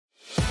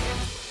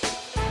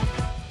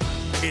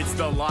It's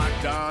the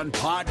Locked On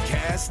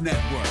Podcast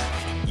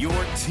Network, your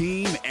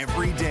team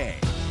every day.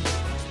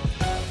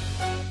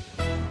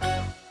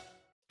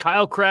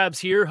 Kyle Krabs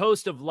here,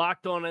 host of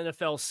Locked On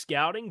NFL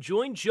Scouting.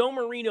 Join Joe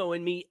Marino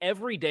and me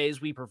every day as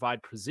we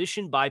provide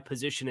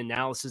position-by-position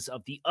analysis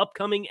of the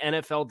upcoming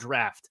NFL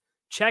Draft.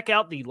 Check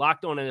out the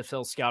Locked On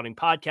NFL Scouting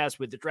podcast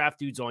with the Draft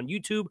Dudes on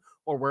YouTube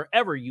or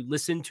wherever you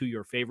listen to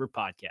your favorite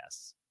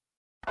podcasts.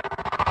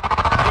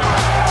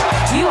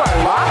 You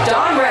are Locked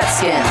On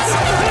Redskins,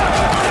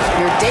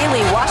 your daily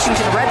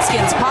Washington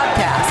Redskins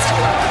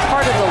podcast,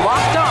 part of the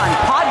Locked On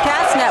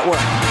Podcast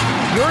Network,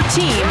 your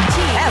team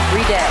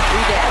every day.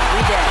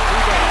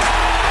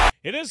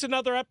 It is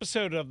another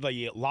episode of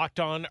the Locked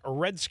On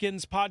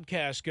Redskins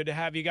podcast. Good to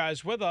have you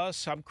guys with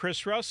us. I'm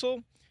Chris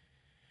Russell.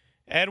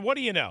 And what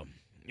do you know?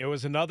 It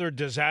was another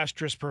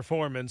disastrous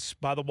performance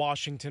by the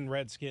Washington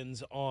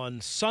Redskins on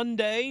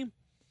Sunday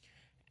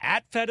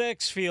at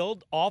FedEx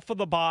Field, off of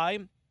the bye,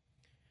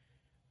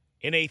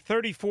 in a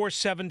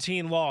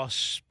 34-17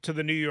 loss to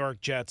the New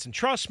York Jets. And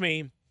trust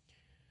me,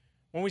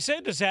 when we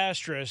say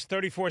disastrous,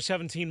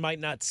 34-17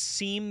 might not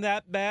seem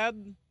that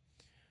bad,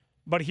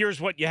 but here's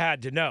what you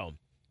had to know.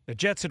 The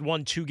Jets had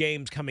won 2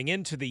 games coming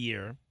into the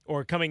year,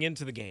 or coming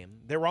into the game.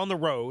 They were on the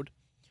road.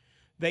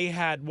 They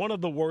had one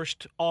of the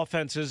worst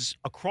offenses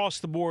across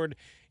the board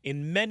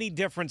in many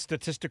different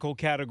statistical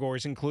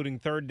categories, including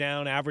third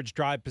down, average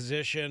drive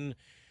position,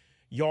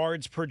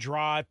 yards per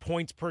drive,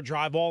 points per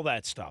drive, all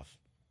that stuff.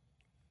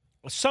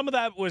 Some of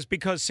that was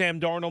because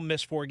Sam Darnold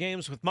missed 4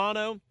 games with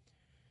mono.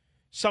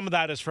 Some of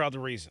that is for other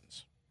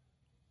reasons.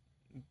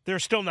 They're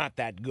still not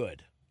that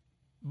good.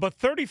 But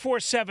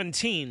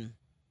 34-17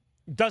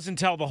 doesn't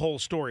tell the whole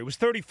story. It was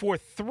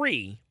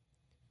 34-3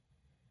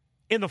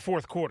 in the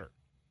fourth quarter.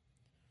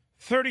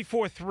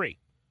 34-3.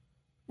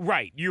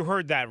 Right, you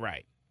heard that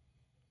right.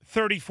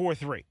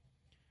 34-3.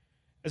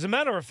 As a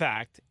matter of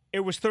fact, it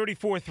was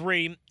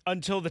 34-3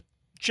 until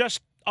just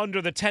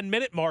under the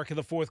 10-minute mark of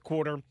the fourth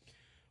quarter,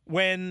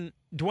 when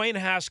Dwayne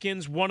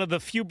Haskins, one of the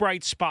few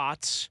bright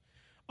spots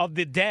of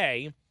the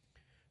day,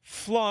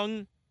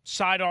 flung,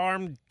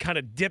 sidearm, kind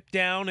of dipped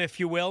down, if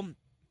you will,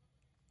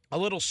 a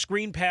little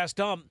screen pass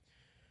dump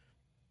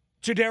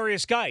to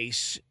Darius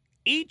Geis,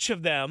 each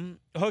of them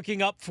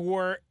hooking up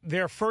for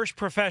their first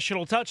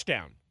professional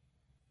touchdown.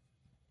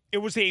 It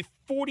was a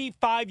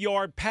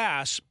 45-yard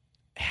pass.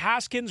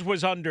 Haskins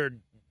was under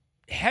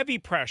heavy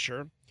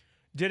pressure,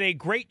 did a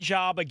great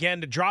job,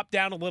 again, to drop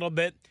down a little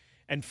bit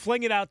and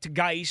fling it out to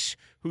Geis,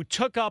 who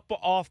took up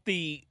off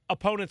the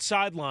opponent's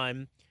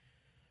sideline,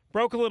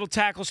 broke a little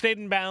tackle, stayed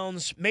in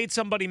bounds, made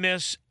somebody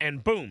miss,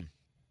 and boom,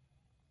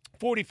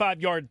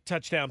 45-yard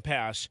touchdown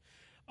pass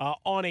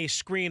on a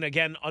screen,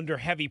 again, under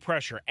heavy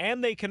pressure.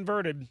 And they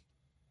converted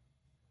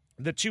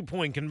the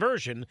 2-point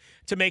conversion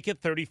to make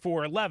it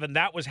 34-11.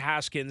 That was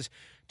Haskins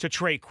to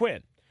Trey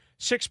Quinn.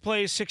 6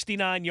 plays,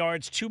 69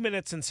 yards, 2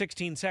 minutes and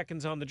 16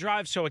 seconds on the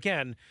drive. So,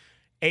 again,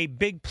 a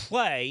big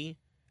play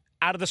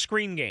out of the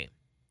screen game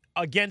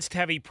against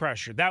heavy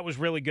pressure. That was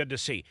really good to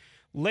see.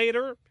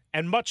 Later,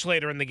 and much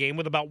later in the game,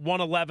 with about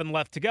 1:11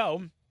 left to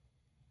go,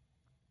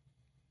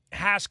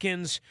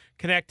 Haskins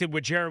connected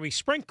with Jeremy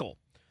Sprinkle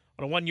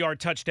on a 1-yard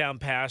touchdown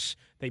pass.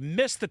 They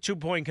missed the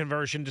 2-point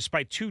conversion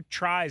despite 2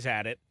 tries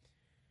at it.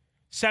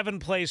 7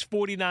 plays,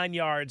 49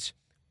 yards,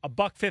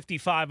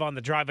 $155 on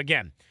the drive.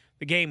 Again,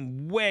 the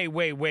game way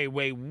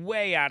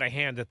out of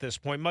hand at this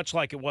point, much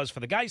like it was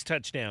for the Geis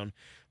touchdown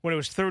when it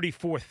was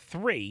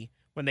 34-3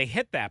 when they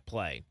hit that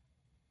play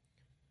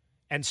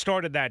and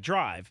started that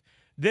drive.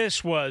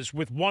 This was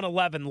with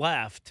 1:11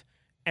 left,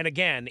 and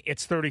again,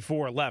 it's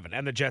 34-11,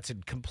 and the Jets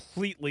had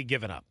completely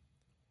given up.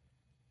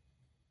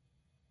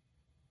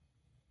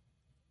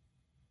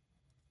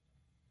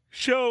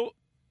 So,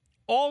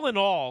 all in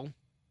all,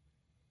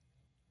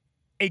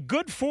 a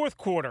good fourth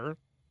quarter,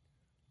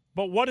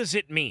 but what does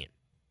it mean?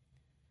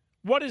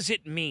 What does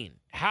it mean?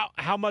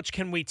 How much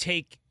can we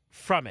take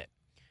from it?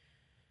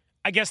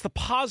 I guess the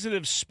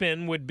positive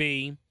spin would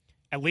be,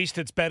 at least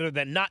it's better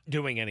than not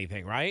doing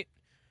anything, right?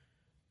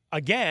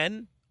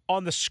 Again,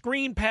 on the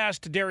screen pass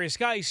to Darius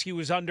Geis, he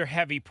was under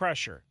heavy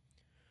pressure.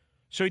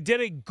 So he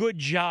did a good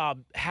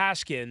job,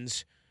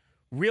 Haskins,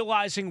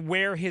 realizing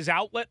where his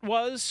outlet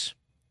was,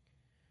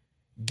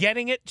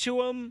 getting it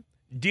to him,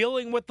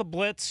 dealing with the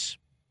blitz,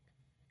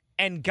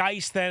 and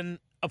Geis then,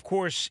 of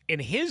course, in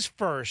his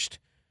first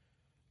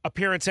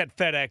appearance at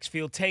FedEx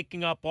Field,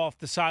 taking up off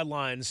the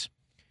sidelines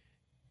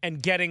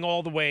and getting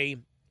all the way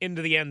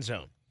into the end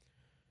zone.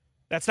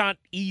 That's not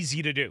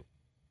easy to do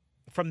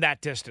from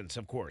that distance,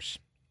 of course.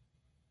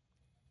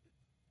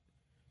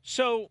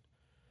 So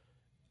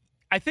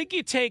I think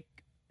you take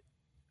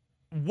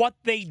what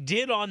they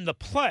did on the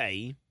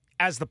play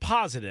as the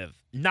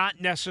positive,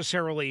 not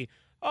necessarily,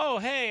 oh,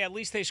 hey, at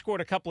least they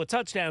scored a couple of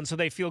touchdowns, so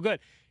they feel good.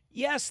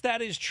 Yes,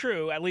 that is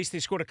true. At least they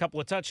scored a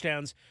couple of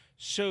touchdowns,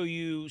 so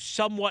you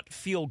somewhat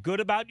feel good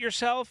about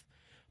yourself.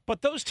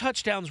 But those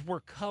touchdowns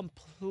were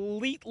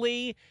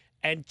completely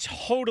and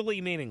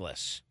totally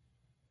meaningless.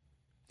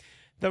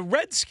 The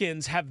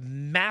Redskins have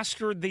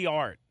mastered the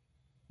art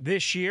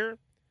this year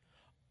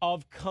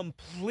of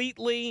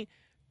completely,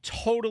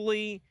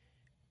 totally,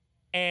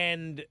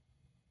 and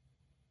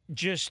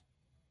just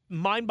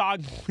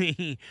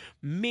mind-bogglingly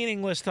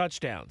meaningless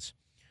touchdowns.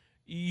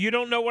 You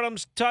don't know what I'm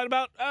talking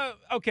about?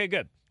 Okay,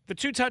 good. The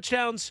 2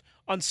 touchdowns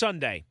on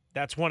Sunday,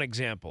 that's one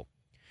example.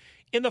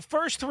 In the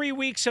first 3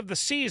 weeks of the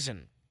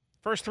season,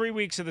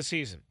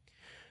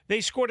 they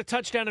scored a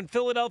touchdown in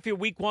Philadelphia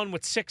week 1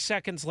 with 6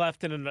 seconds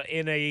left in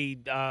a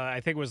I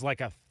think it was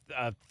like a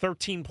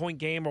 13-point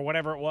game or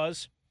whatever it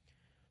was.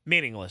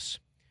 Meaningless.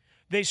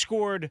 They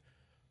scored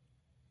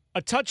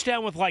a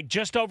touchdown with like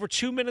just over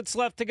 2 minutes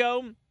left to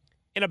go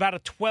in about a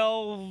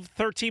 12,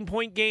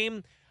 13-point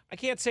game. I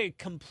can't say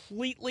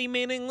completely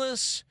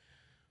meaningless,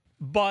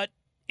 but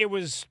it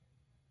was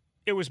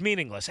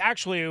meaningless.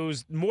 Actually, it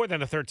was more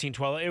than a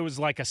 13-12. It was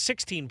like a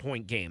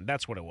 16-point game.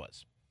 That's what it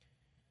was.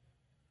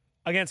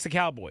 Against the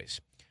Cowboys.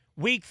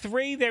 Week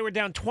 3, they were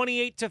down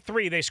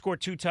 28-3. They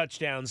scored 2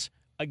 touchdowns.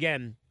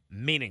 Again,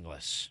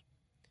 meaningless.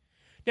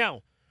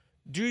 Now,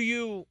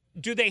 do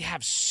they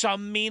have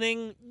some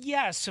meaning?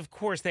 Yes, of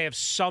course they have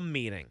some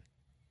meaning.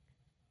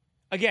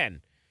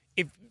 Again,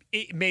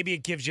 maybe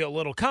it gives you a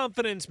little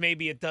confidence.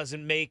 Maybe it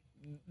doesn't make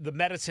the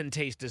medicine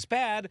taste as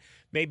bad.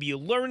 Maybe you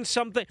learn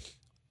something.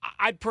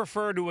 I'd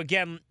prefer to,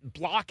 again,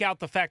 block out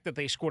the fact that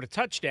they scored a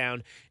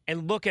touchdown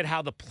and look at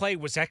how the play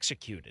was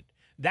executed.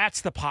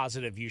 That's the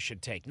positive you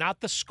should take,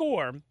 not the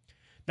score,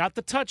 not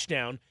the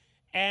touchdown.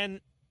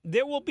 And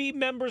there will be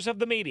members of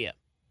the media.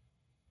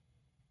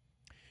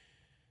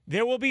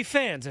 There will be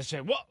fans that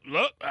say, well,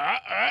 look,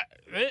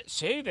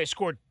 see, they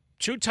scored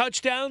 2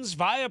 touchdowns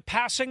via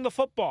passing the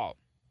football.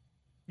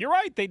 You're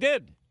right, they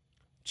did.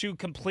 2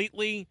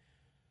 completely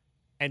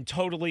and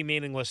totally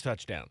meaningless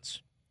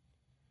touchdowns.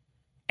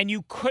 And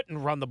you couldn't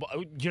run the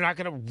ball. You're not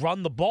going to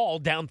run the ball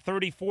down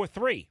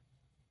 34-3.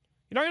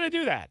 You're not going to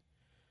do that.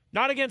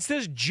 Not against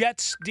this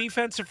Jets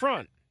defensive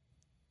front.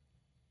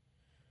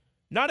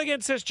 Not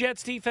against this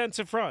Jets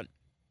defensive front.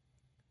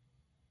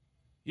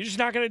 You're just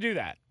not going to do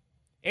that.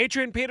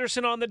 Adrian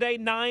Peterson on the day,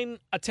 9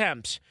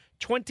 attempts,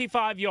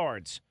 25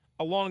 yards,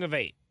 a long of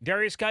 8.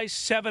 Darius Geis,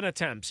 7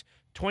 attempts,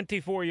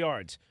 24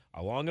 yards,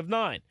 a long of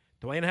 9.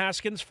 Dwayne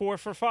Haskins, 4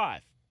 for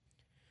 5.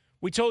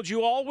 We told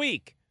you all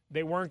week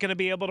they weren't going to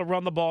be able to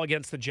run the ball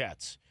against the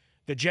Jets.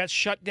 The Jets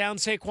shut down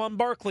Saquon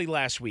Barkley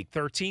last week,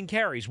 13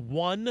 carries,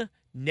 1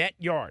 net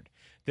yard.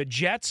 The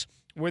Jets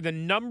were the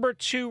number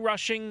 2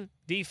 rushing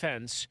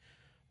defense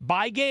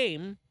by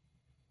game,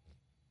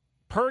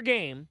 per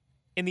game,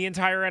 in the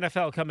entire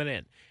NFL coming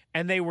in.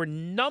 And they were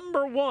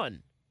number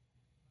 1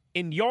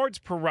 in yards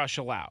per rush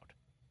allowed.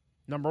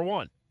 Number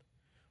 1.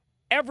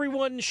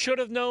 Everyone should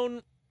have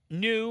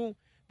knew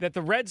that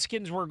the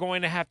Redskins were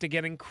going to have to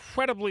get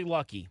incredibly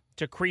lucky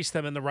to crease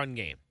them in the run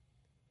game.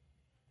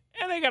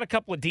 And they got a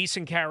couple of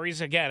decent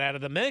carries, again, out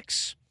of the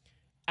mix.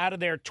 Out of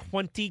their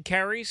 20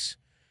 carries,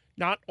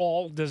 not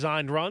all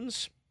designed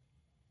runs,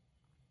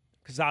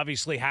 because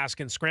obviously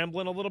Haskins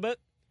scrambling a little bit.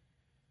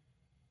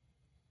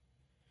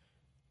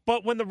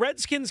 But when the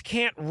Redskins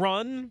can't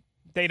run,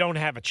 they don't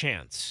have a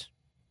chance.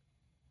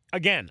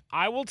 Again,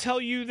 I will tell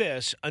you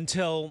this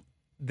until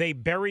they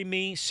bury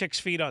me 6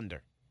 feet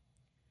under.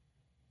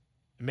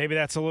 Maybe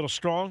that's a little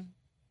strong.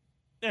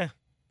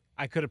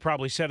 I could have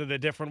probably said it a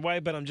different way,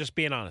 but I'm just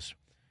being honest.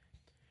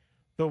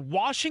 The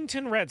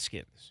Washington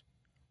Redskins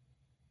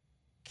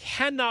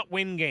cannot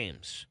win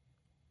games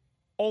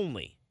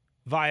only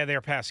via their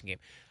passing game.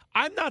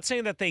 I'm not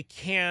saying that they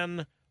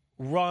can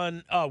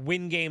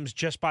win games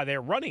just by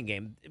their running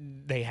game.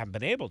 They haven't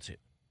been able to.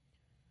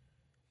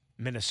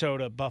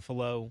 Minnesota,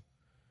 Buffalo,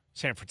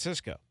 San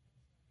Francisco.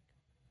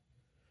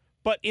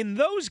 But in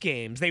those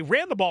games, they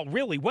ran the ball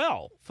really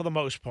well for the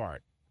most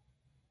part.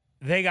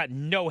 They got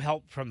no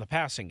help from the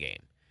passing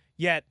game.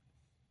 Yet,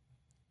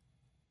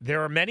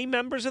 there are many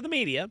members of the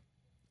media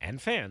and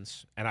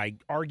fans, and I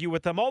argue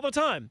with them all the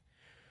time,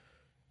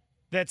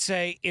 that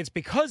say it's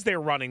because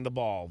they're running the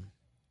ball,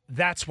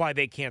 that's why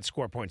they can't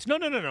score points.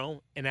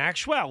 No. In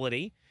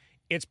actuality,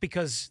 it's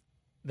because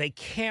they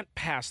can't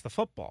pass the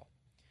football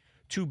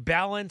to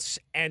balance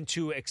and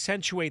to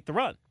accentuate the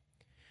run.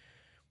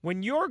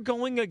 When you're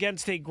going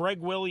against a Greg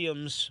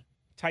Williams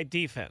type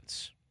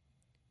defense,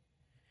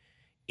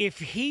 if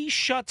he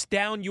shuts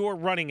down your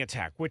running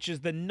attack, which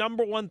is the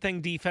number one thing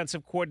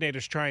defensive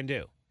coordinators try and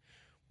do.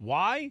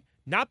 Why?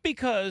 Not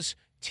because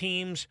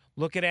teams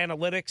look at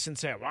analytics and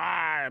say,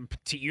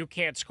 you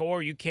can't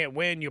score, you can't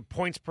win, your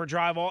points per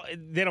drive.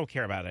 They don't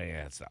care about any of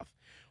that stuff.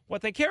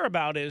 What they care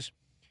about is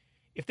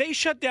if they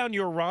shut down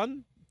your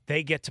run,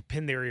 they get to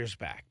pin their ears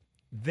back.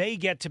 They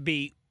get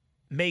to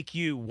make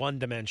you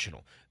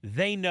one-dimensional.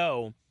 They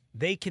know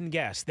they can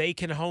guess. They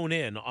can hone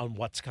in on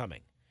what's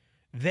coming.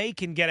 They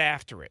can get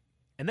after it.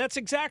 And that's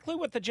exactly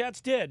what the Jets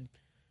did.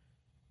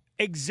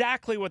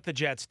 Exactly what the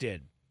Jets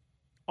did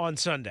on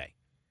Sunday.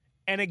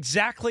 And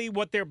exactly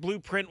what their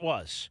blueprint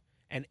was.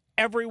 And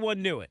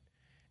everyone knew it.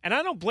 And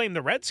I don't blame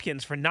the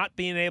Redskins for not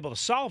being able to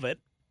solve it.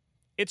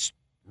 It's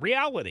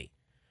reality.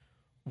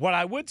 What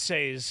I would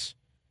say is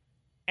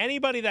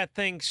anybody that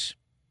thinks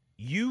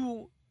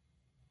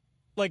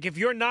Like, if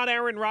you're not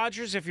Aaron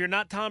Rodgers, if you're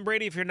not Tom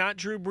Brady, if you're not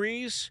Drew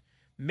Brees,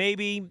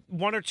 maybe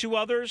one or two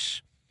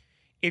others,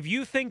 if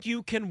you think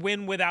you can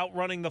win without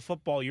running the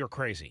football, you're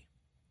crazy.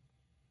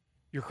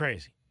 You're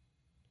crazy.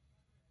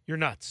 You're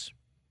nuts.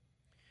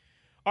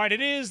 All right,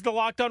 it is the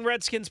Locked On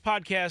Redskins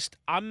podcast.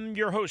 I'm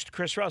your host,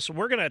 Chris Russell.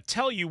 We're going to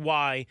tell you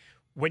why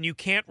when you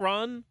can't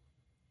run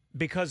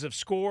because of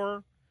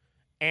score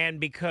and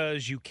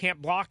because you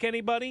can't block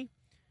anybody,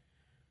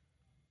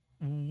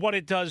 what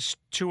it does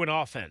to an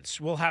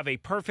offense. We'll have a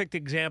perfect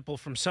example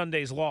from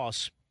Sunday's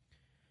loss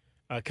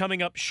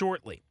coming up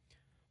shortly.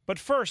 But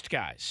first,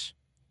 guys,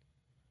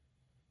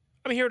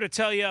 I'm here to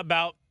tell you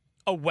about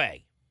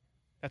Away.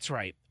 That's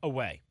right,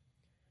 Away.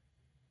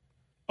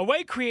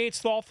 Away creates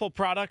thoughtful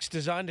products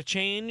designed to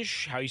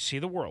change how you see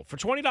the world. For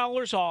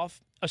 $20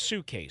 off a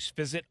suitcase,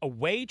 visit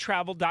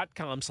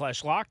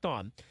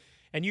awaytravel.com/lockedon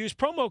and use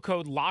promo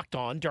code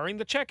LOCKEDON during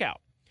the checkout.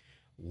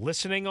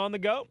 Listening on the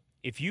go?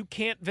 If you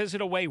can't visit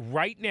Away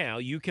right now,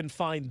 you can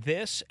find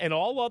this and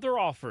all other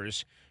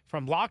offers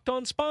from Locked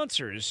On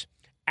sponsors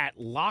at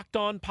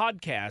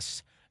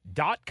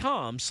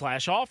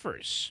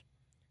lockedonpodcasts.com/offers.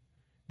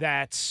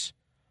 That's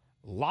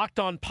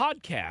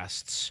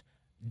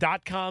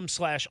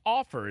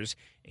lockedonpodcasts.com/offers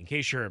in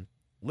case you're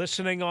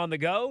listening on the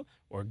go,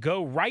 or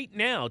go right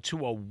now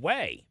to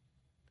Away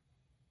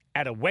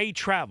at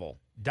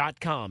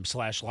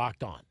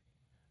awaytravel.com/lockedon.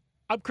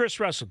 I'm Chris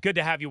Russell. Good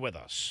to have you with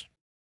us.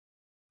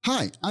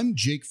 Hi, I'm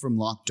Jake from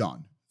Locked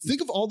On.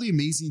 Think of all the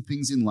amazing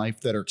things in life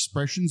that are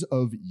expressions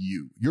of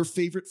you, your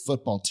favorite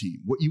football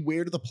team, what you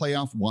wear to the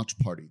playoff watch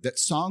party, that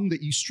song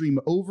that you stream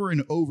over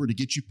and over to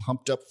get you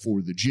pumped up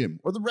for the gym,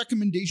 or the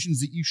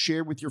recommendations that you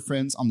share with your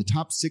friends on the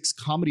top 6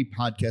 comedy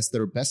podcasts that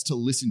are best to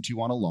listen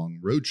to on a long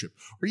road trip,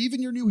 or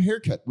even your new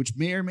haircut, which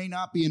may or may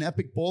not be an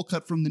epic bowl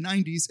cut from the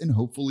 90s and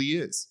hopefully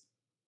is.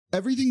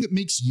 Everything that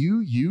makes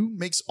you, you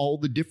makes all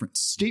the difference.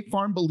 State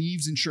Farm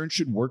believes insurance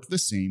should work the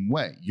same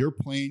way. Your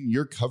plan,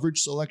 your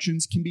coverage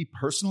selections can be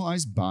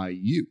personalized by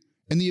you.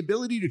 And the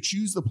ability to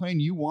choose the plan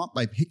you want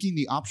by picking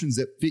the options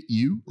that fit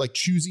you, like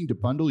choosing to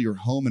bundle your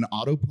home and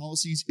auto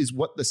policies, is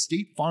what the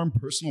State Farm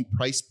Personal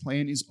Price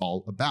Plan is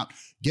all about.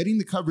 Getting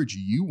the coverage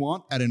you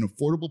want at an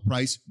affordable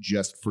price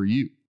just for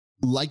you.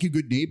 Like a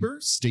good neighbor,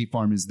 State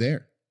Farm is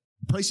there.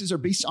 Prices are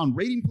based on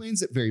rating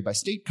plans that vary by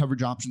state.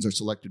 Coverage options are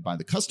selected by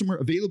the customer.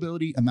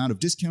 Availability, amount of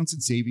discounts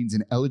and savings,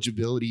 and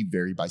eligibility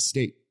vary by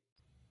state.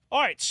 All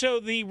right, so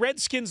the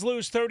Redskins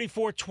lose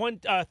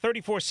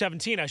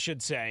 34-17, I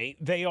should say.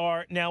 They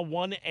are now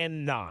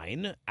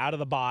 1-9 out of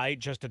the bye.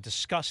 Just a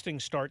disgusting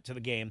start to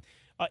the game.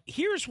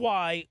 Here's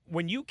why: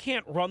 when you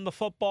can't run the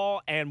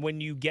football and when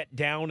you get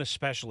down,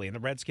 especially, and the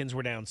Redskins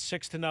were down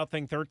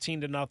 6-0,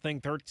 13-0,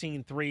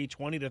 13-3,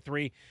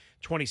 20-3,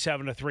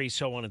 27-3,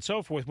 so on and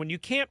so forth. When you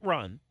can't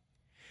run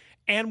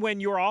and when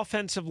your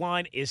offensive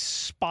line is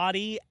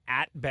spotty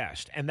at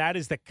best, and that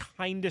is the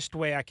kindest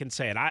way I can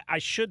say it. I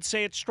should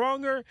say it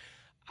stronger.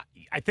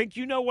 I think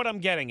you know what I'm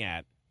getting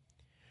at.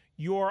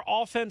 Your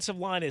offensive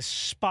line is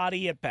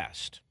spotty at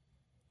best.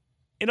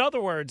 In other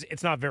words,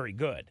 it's not very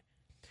good.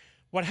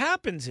 What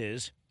happens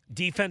is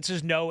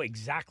defenses know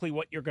exactly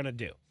what you're going to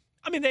do.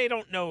 I mean, they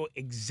don't know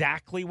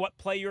exactly what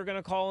play you're going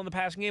to call in the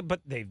passing game,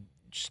 but they've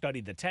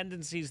studied the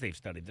tendencies, they've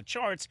studied the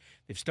charts,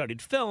 they've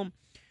studied film.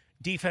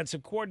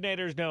 Defensive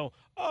coordinators know,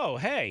 oh,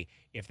 hey,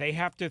 if they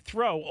have to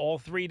throw all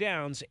 3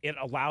 downs, it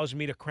allows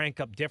me to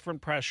crank up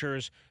different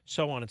pressures,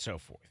 so on and so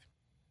forth.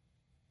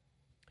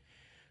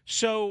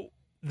 So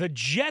the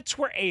Jets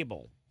were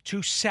able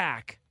to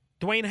sack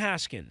Dwayne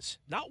Haskins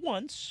not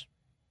once,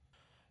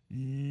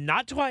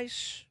 not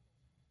twice,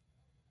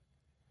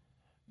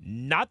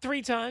 not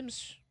 3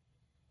 times,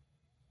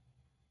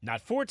 not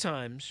 4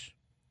 times,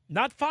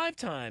 not 5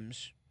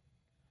 times,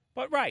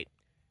 but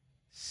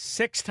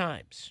 6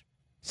 times.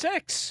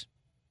 6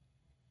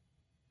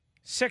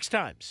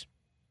 times.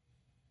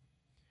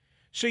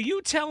 So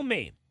you tell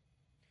me,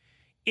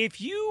 if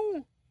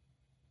you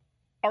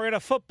are at a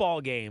football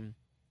game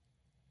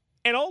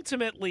and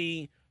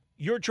ultimately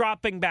you're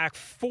dropping back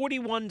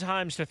 41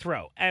 times to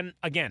throw, and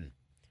again,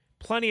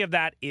 plenty of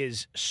that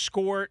is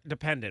score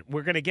dependent.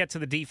 We're going to get to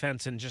the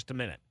defense in just a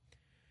minute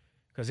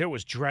because it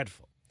was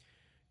dreadful.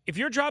 If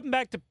you're dropping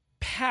back to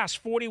pass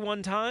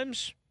 41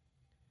 times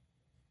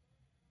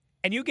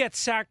and you get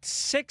sacked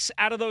 6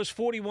 out of those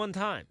 41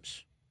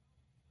 times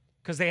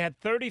because they had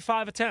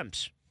 35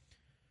 attempts,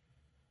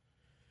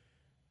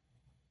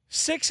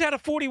 6 out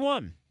of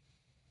 41,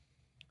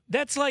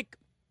 that's like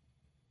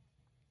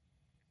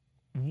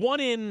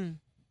 1 in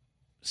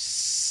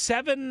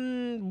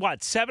 7,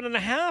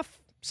 7.5?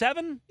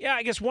 7? Yeah,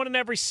 I guess 1 in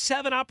every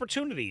 7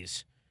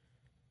 opportunities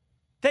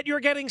that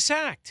you're getting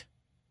sacked.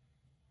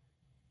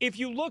 If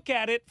you look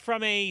at it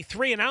from a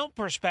 3-and-out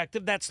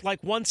perspective, that's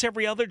like once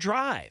every other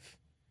drive.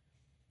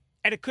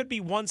 And it could be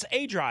once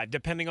a drive,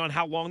 depending on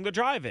how long the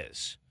drive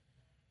is.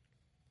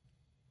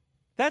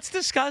 That's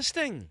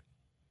disgusting.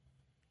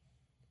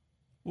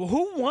 Well,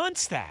 who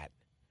wants that?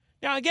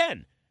 Now,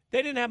 again,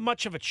 they didn't have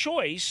much of a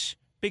choice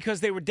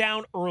because they were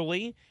down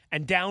early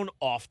and down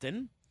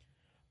often.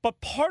 But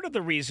part of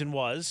the reason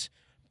was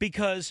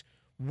because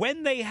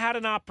when they had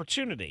an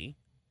opportunity,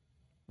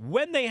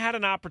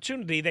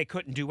 they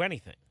couldn't do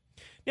anything.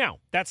 Now,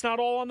 that's not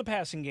all on the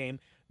passing game.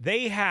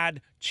 They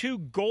had 2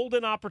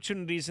 golden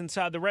opportunities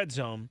inside the red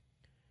zone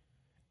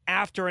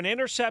after an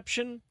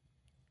interception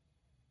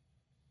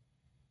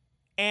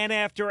and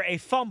after a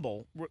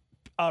fumble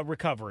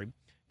recovery.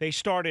 They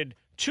started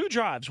 2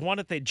 drives, one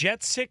at the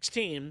Jets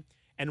 16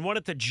 and one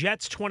at the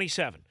Jets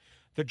 27.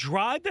 The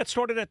drive that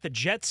started at the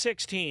Jets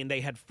 16, they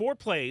had 4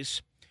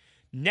 plays,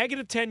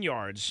 negative 10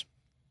 yards,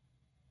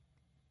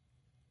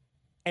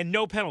 and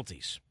no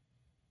penalties.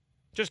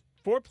 Just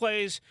 4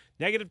 plays,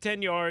 negative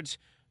 10 yards.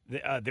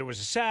 There was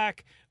a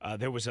sack.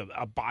 There was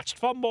a botched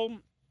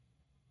fumble.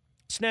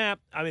 Snap.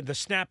 I mean, the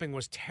snapping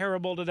was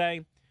terrible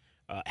today.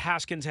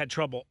 Haskins had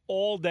trouble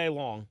all day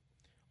long,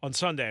 on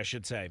Sunday, I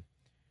should say.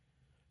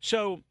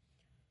 So,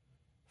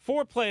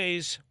 4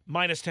 plays,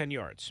 minus 10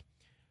 yards.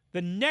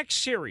 The next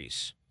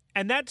series,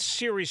 and that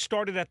series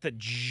started at the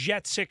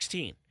Jets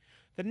 16.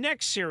 The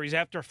next series,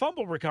 after a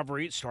fumble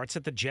recovery, it starts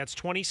at the Jets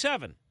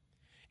 27.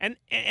 And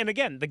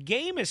again, the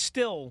game is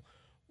still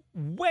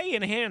way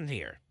in hand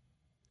here.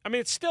 I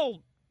mean, it's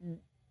still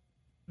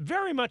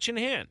very much in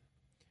hand,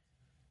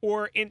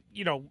 or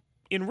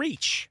in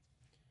reach.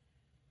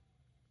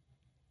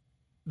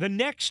 The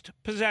next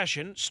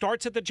possession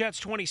starts at the Jets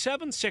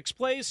 27, 6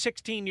 plays,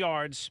 16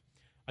 yards.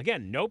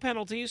 Again, no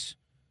penalties,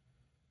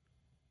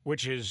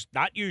 which is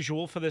not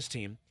usual for this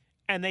team.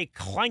 And they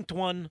clanked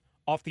one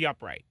off the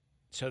upright.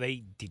 So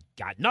they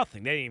got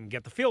nothing. They didn't even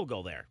get the field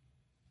goal there.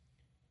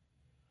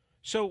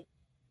 So,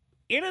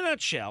 in a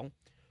nutshell,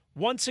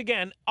 once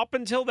again, up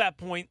until that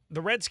point, the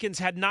Redskins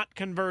had not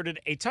converted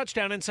a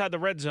touchdown inside the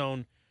red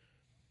zone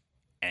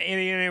in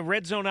a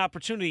red zone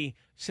opportunity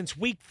since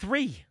week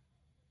 3.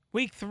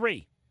 Week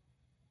 3.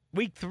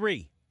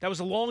 That was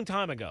a long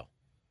time ago.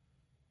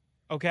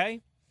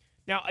 Okay?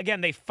 Now, again,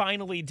 they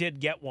finally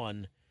did get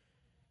one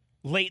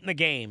late in the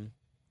game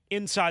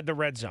inside the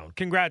red zone.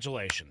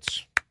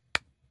 Congratulations.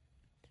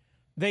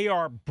 They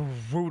are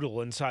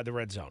brutal inside the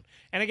red zone.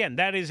 And again,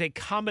 that is a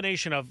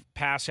combination of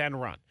pass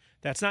and run.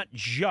 That's not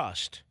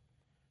just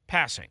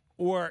passing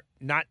or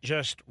not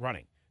just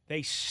running.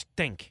 They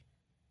stink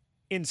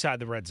inside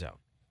the red zone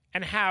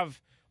and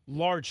have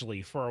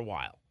largely for a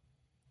while,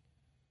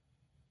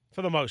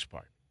 for the most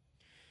part.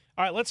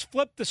 All right, let's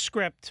flip the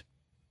script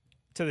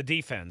to the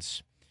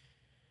defense.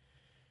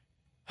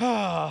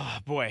 Oh,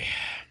 boy.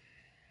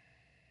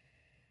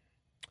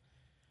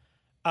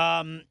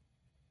 Sam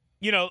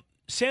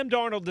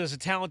Darnold is a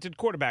talented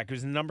quarterback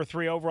who's the number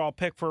 3 overall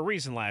pick for a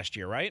reason last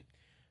year, right?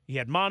 He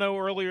had mono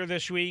earlier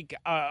this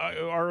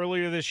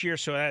year,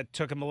 so that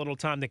took him a little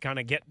time to kind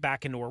of get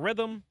back into a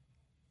rhythm.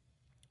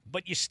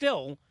 But you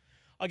still,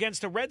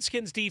 against a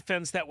Redskins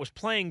defense that was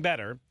playing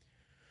better,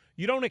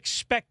 you don't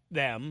expect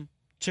them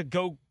to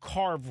go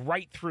carve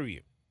right through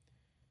you.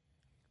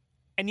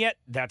 And yet,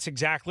 that's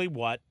exactly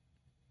what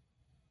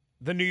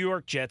the New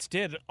York Jets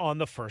did on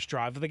the first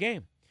drive of the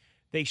game.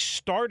 They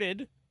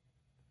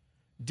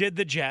did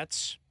the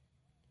Jets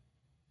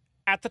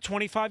at the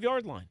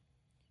 25-yard line.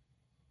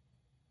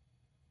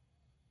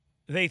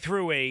 They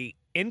threw a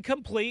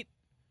incomplete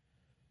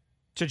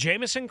to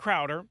Jamison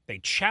Crowder. They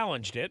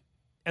challenged it,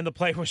 and the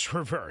play was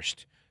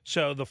reversed.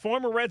 So the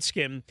former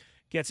Redskin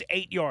gets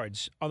 8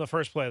 yards on the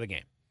first play of the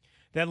game.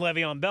 Then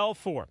Le'Veon Bell,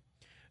 4.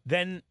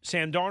 Then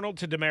Sam Darnold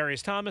to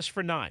Demaryius Thomas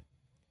for 9.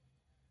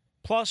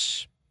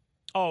 Plus,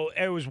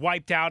 it was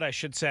wiped out, I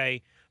should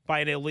say, by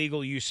an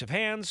illegal use of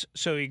hands.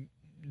 So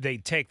they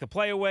take the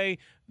play away.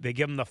 They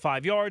give him the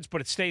 5 yards,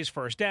 but it stays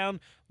first down.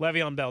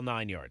 Le'Veon Bell,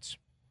 9 yards.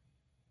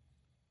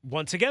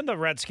 Once again, the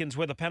Redskins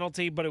with a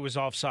penalty, but it was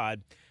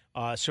offside,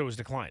 so it was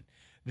declined.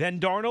 Then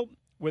Darnold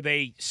with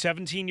a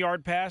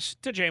 17-yard pass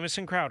to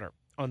Jamison Crowder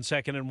on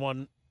 2nd and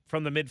 1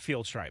 from the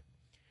midfield stripe.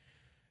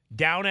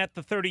 Down at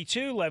the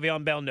 32,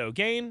 Le'Veon Bell, no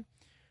gain.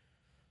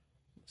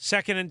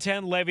 2nd and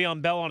 10,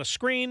 Le'Veon Bell on a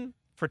screen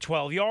for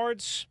 12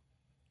 yards.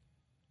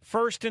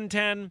 1st and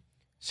 10,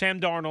 Sam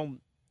Darnold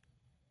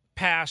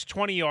pass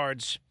 20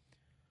 yards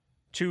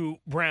to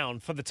Brown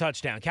for the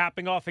touchdown,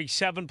 capping off a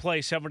 7-play,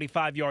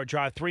 75-yard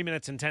drive, 3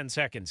 minutes and 10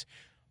 seconds.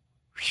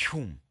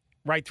 Whew,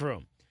 right through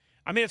him.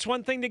 I mean, it's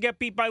one thing to get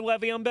beat by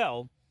Le'Veon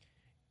Bell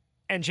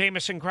and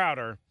Jamison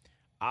Crowder.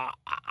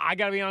 I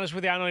got to be honest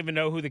with you, I don't even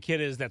know who the kid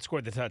is that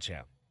scored the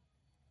touchdown.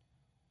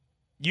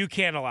 You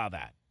can't allow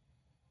that.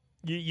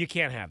 You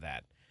can't have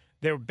that.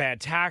 There were bad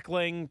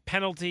tackling,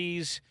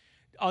 penalties,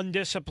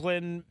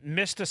 undisciplined,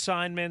 missed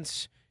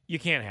assignments. You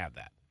can't have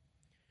that.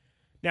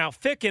 Now,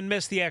 Ficken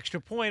missed the extra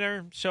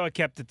pointer, so it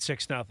kept it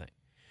 6-0.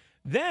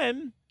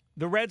 Then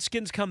the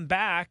Redskins come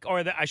back,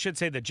 or I should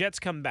say the Jets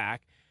come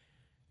back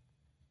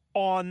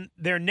on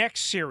their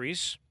next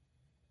series,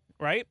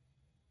 right?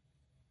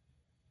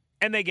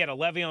 And they get a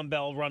Le'Veon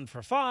Bell run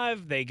for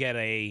 5. They get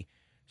a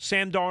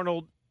Sam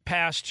Darnold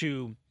pass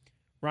to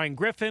Ryan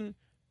Griffin,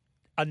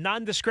 a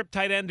nondescript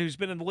tight end who's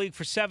been in the league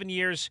for 7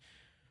 years,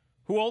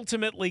 who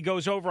ultimately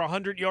goes over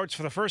 100 yards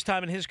for the first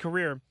time in his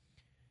career.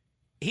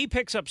 He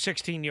picks up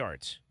 16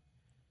 yards.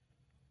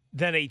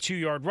 then a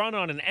 2-yard run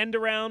on an end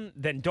around.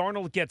 Then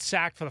Darnold gets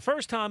sacked for the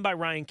first time by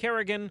Ryan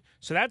Kerrigan,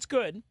 so that's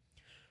good.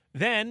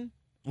 Then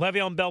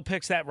Le'Veon Bell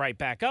picks that right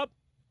back up,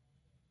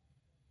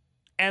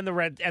 and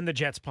the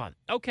Jets punt.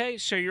 Okay,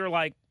 so you're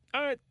like,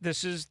 all right,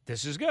 this is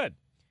good.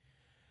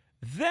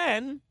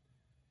 Then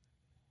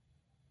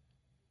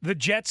the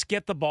Jets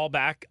get the ball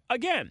back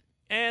again,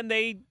 and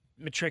they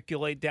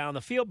matriculate down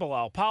the field.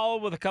 Bilal Powell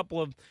with a couple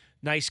of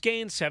nice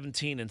gains,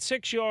 17 and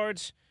 6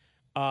 yards,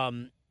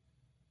 and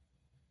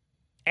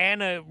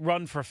a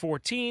run for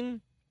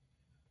 14.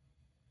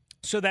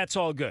 So that's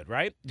all good,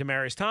 right?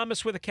 Demaryius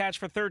Thomas with a catch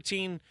for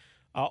 13,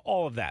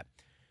 all of that.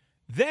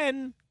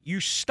 Then you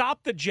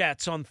stop the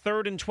Jets on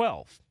 3rd and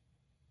 12.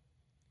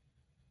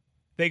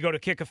 They go to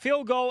kick a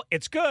field goal.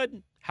 It's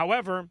good.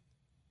 However,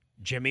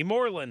 Jimmy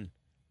Moreland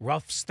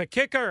roughs the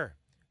kicker.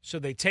 So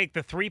they take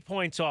the 3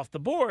 points off the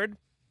board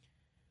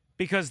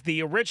because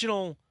the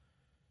original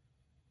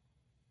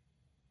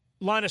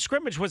line of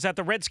scrimmage was at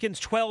the Redskins'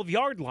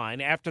 12-yard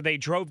line after they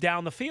drove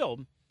down the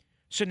field.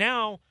 So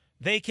now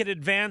they can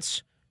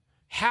advance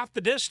half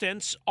the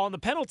distance on the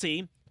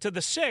penalty to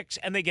the 6,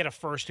 and they get a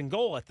 1st and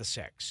goal at the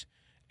 6.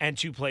 And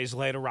 2 plays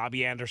later,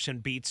 Robbie Anderson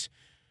beats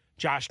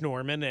Josh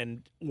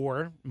Norman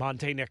or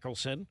Monte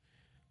Nicholson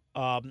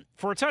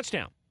for a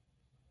touchdown.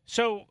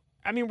 So,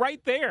 I mean,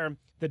 right there,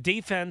 the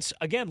defense,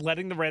 again,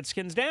 letting the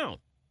Redskins down.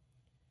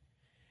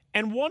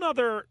 And one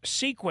other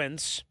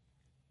sequence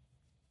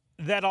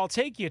that I'll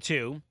take you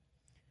to,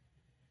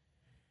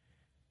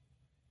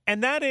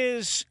 and that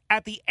is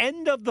at the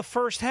end of the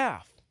first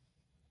half.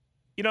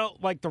 You know,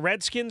 like the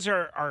Redskins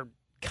are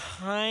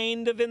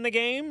kind of in the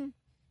game.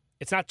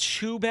 It's not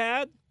too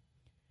bad.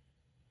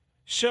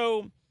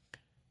 So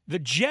the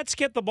Jets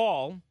get the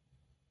ball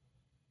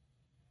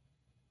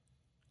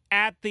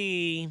at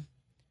the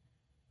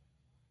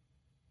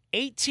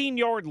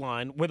 18-yard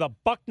line with a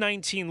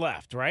 $1:19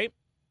 left, right?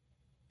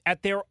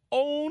 At their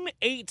own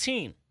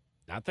 18,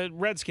 not the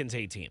Redskins'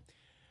 18.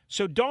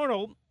 So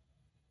Darnold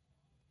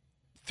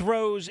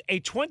throws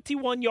a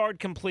 21-yard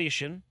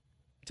completion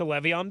to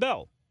Le'Veon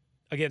Bell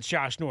against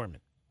Josh Norman.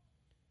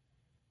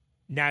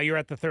 Now you're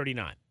at the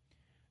 39.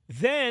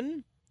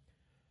 Then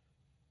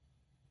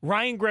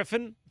Ryan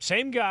Griffin,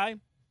 same guy,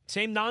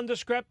 same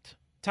nondescript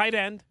tight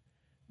end,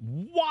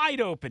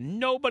 wide open,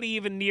 nobody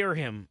even near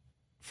him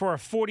for a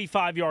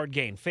 45-yard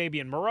gain.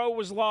 Fabian Moreau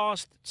was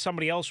lost.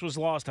 Somebody else was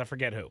lost. I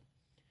forget who.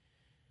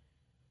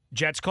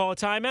 Jets call a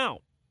timeout.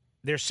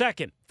 They're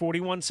second,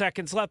 41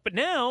 seconds left. But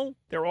now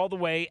they're all the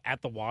way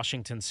at the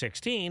Washington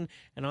 16.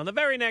 And on the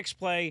very next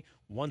play,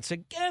 once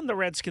again, the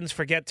Redskins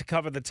forget to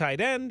cover the tight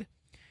end.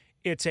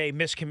 It's a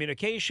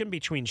miscommunication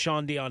between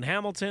Sean Dion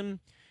Hamilton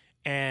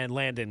and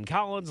Landon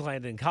Collins.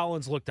 Landon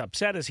Collins looked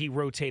upset as he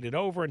rotated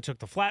over and took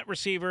the flat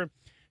receiver.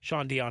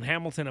 Sean Dion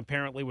Hamilton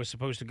apparently was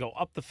supposed to go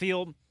up the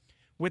field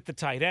with the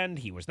tight end.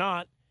 He was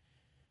not.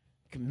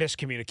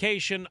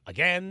 Miscommunication,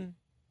 again.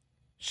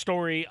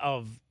 Story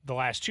of the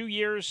last 2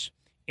 years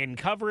in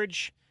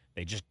coverage.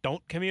 They just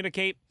don't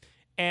communicate.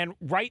 And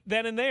right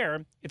then and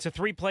there, it's a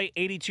 3-play,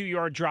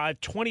 82-yard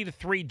drive,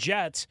 20-3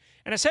 Jets,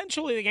 and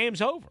essentially the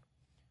game's over.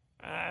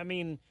 I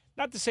mean,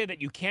 not to say that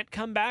you can't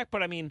come back,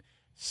 but I mean,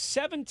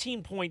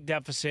 17-point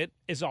deficit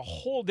is a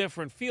whole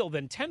different feel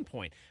than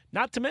 10-point.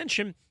 Not to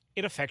mention,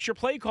 it affects your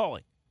play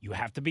calling. You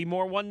have to be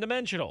more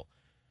one-dimensional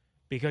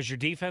because your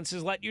defense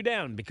has let you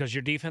down, because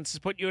your defense has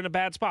put you in a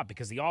bad spot,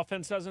 because the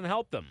offense doesn't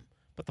help them.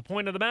 But the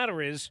point of the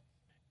matter is,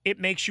 it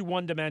makes you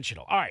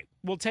one-dimensional. All right,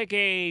 we'll take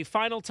a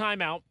final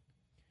timeout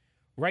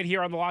right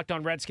here on the Locked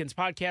On Redskins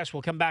podcast.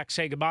 We'll come back,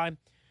 say goodbye.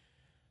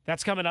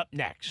 That's coming up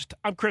next.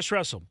 I'm Chris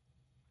Russell.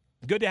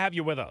 Good to have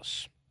you with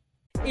us.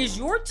 Is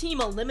your team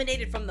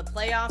eliminated from the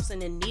playoffs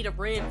and in need of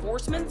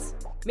reinforcements?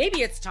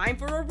 Maybe it's time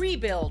for a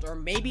rebuild, or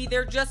maybe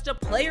they're just a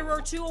player or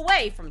two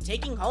away from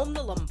taking home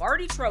the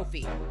Lombardi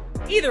Trophy.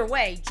 Either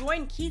way,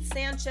 join Keith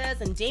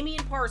Sanchez and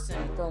Damian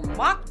Parson for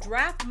Mock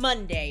Draft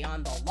Monday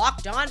on the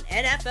Locked On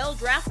NFL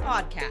Draft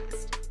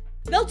Podcast.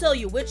 They'll tell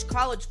you which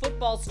college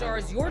football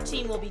stars your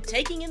team will be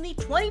taking in the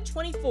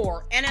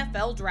 2024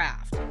 NFL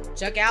Draft.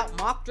 Check out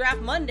Mock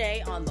Draft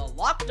Monday on the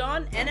Locked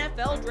On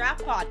NFL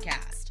Draft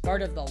Podcast,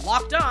 part of the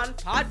Locked On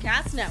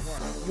Podcast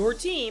Network. Your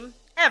team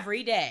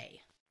every day.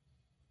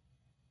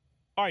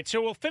 All right,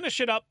 so we'll finish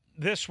it up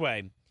this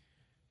way.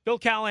 Bill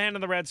Callahan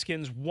and the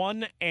Redskins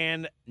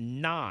 1-9.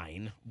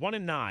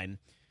 1-9.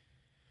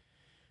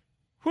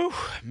 Whew,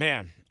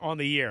 man, on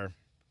the year.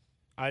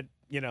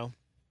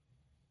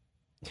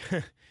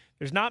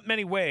 There's not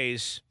many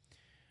ways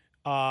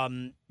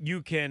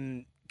you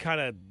can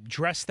kind of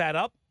dress that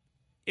up,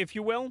 if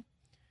you will.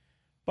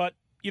 But,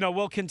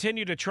 we'll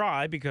continue to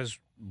try because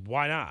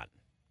why not,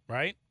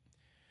 right?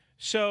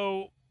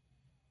 So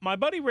my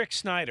buddy Rick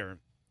Snyder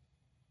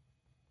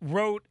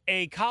wrote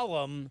a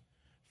column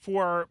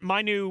for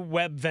my new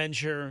web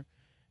venture,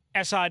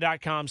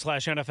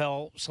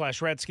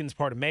 si.com/NFL/Redskins,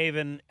 part of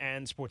Maven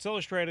and Sports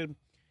Illustrated.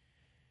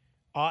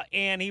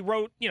 And he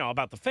wrote,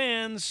 about the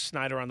fans,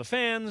 Snyder on the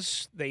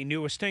fans. They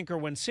knew a stinker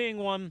when seeing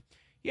one.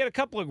 He had a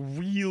couple of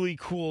really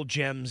cool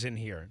gems in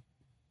here,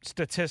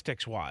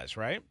 statistics-wise,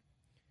 right?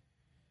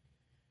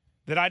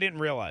 that I didn't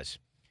realize.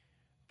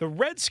 The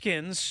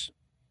Redskins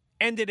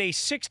ended a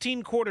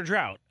 16-quarter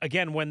drought,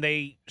 again, when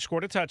they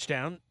scored a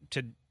touchdown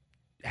to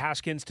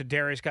Haskins to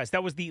Darius Guice.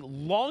 That was the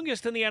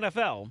longest in the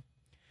NFL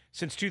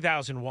since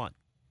 2001.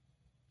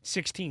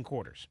 16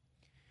 quarters.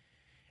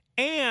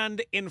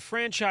 And in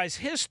franchise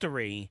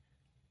history,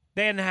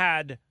 they hadn't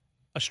had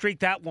a streak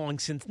that long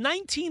since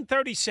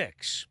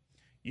 1936.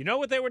 You know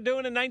what they were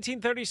doing in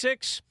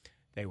 1936?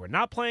 They were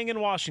not playing in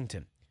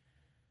Washington.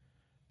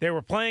 They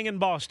were playing in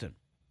Boston.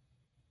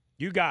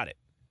 You got it.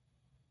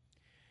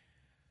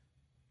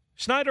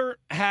 Snyder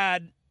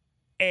had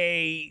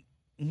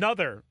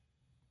another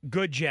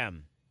good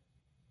gem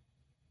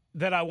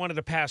that I wanted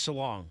to pass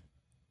along.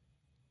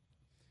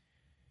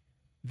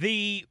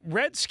 The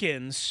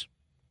Redskins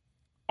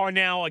are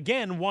now,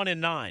 again,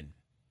 1-9.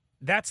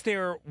 That's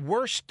their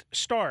worst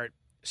start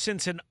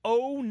since an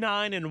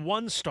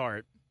 0-9-1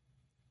 start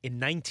in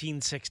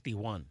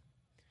 1961.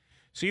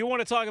 So you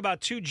want to talk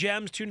about two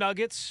gems, two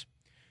nuggets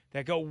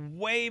that go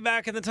way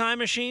back in the time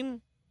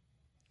machine?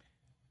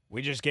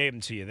 We just gave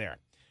them to you there.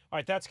 All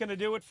right, that's going to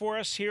do it for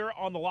us here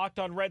on the Locked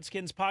On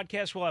Redskins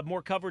podcast. We'll have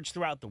more coverage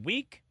throughout the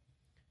week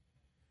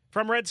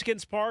from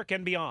Redskins Park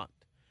and beyond.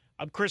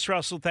 I'm Chris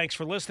Russell. Thanks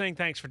for listening.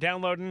 Thanks for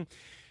downloading.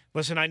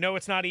 Listen, I know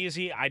it's not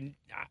easy.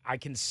 I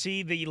can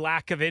see the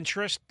lack of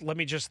interest. Let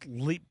me just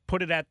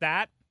put it at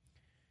that.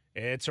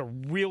 It's a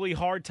really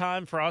hard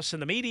time for us in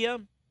the media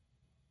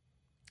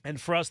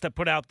and for us to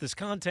put out this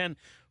content.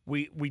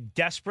 We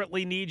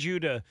desperately need you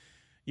to,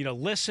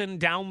 listen,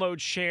 download,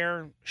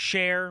 share.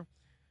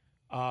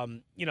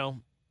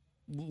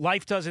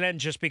 Life doesn't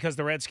end just because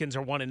the Redskins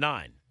are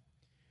 1-9.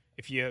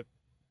 If you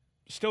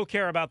still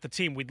care about the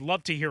team, we'd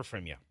love to hear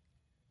from you.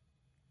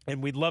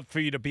 And we'd love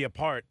for you to be a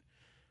part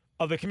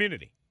of the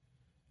community,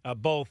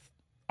 both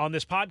on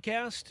this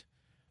podcast,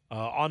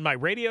 on my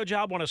radio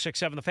job,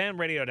 106.7 The Fan,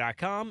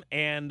 radio.com,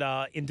 and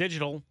in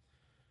digital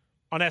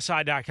on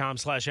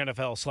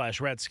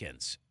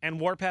si.com/NFL/Redskins. And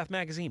Warpath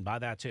Magazine, buy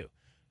that too.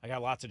 I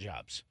got lots of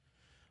jobs.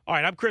 All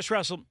right, I'm Chris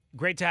Russell.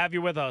 Great to have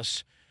you with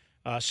us.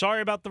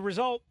 Sorry about the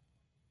result.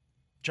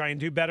 Try and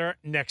do better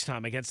next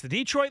time against the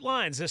Detroit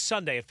Lions this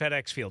Sunday at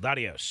FedEx Field.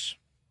 Adios.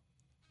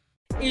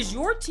 Is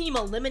your team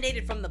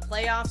eliminated from the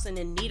playoffs and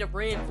in need of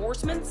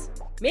reinforcements?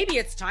 Maybe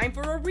it's time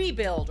for a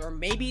rebuild, or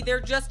maybe they're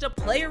just a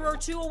player or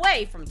two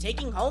away from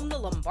taking home the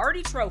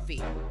Lombardi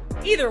Trophy.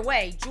 Either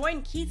way,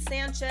 join Keith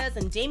Sanchez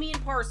and Damian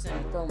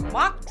Parson for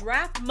Mock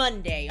Draft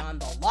Monday on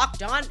the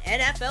Locked On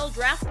NFL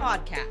Draft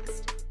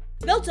Podcast.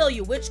 They'll tell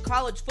you which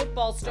college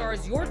football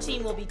stars your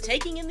team will be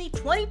taking in the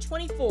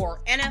 2024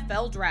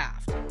 NFL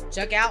Draft.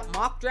 Check out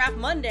Mock Draft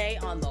Monday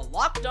on the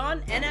Locked On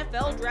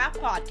NFL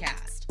Draft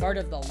Podcast, part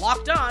of the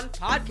Locked On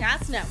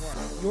Podcast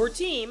Network, your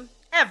team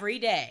every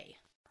day.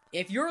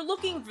 If you're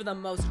looking for the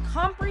most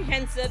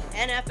comprehensive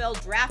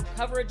NFL draft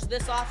coverage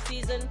this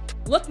offseason,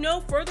 look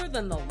no further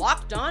than the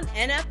Locked On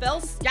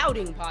NFL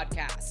Scouting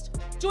Podcast.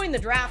 Join the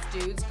draft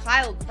dudes,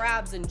 Kyle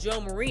Krabs and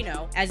Joe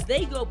Marino, as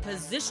they go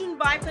position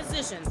by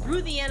position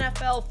through the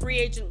NFL free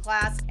agent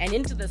class and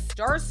into the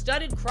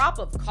star-studded crop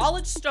of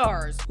college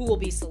stars who will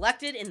be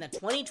selected in the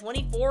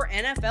 2024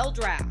 NFL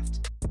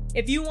Draft.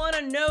 If you want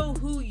to know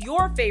who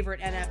your favorite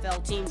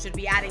NFL team should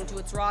be adding to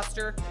its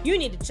roster, you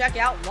need to check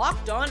out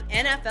Locked On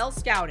NFL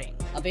Scouting,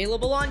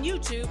 available on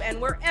YouTube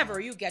and wherever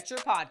you get your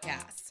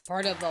podcasts.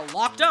 Part of the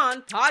Locked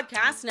On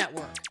Podcast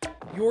Network,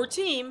 your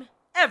team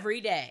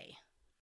every day.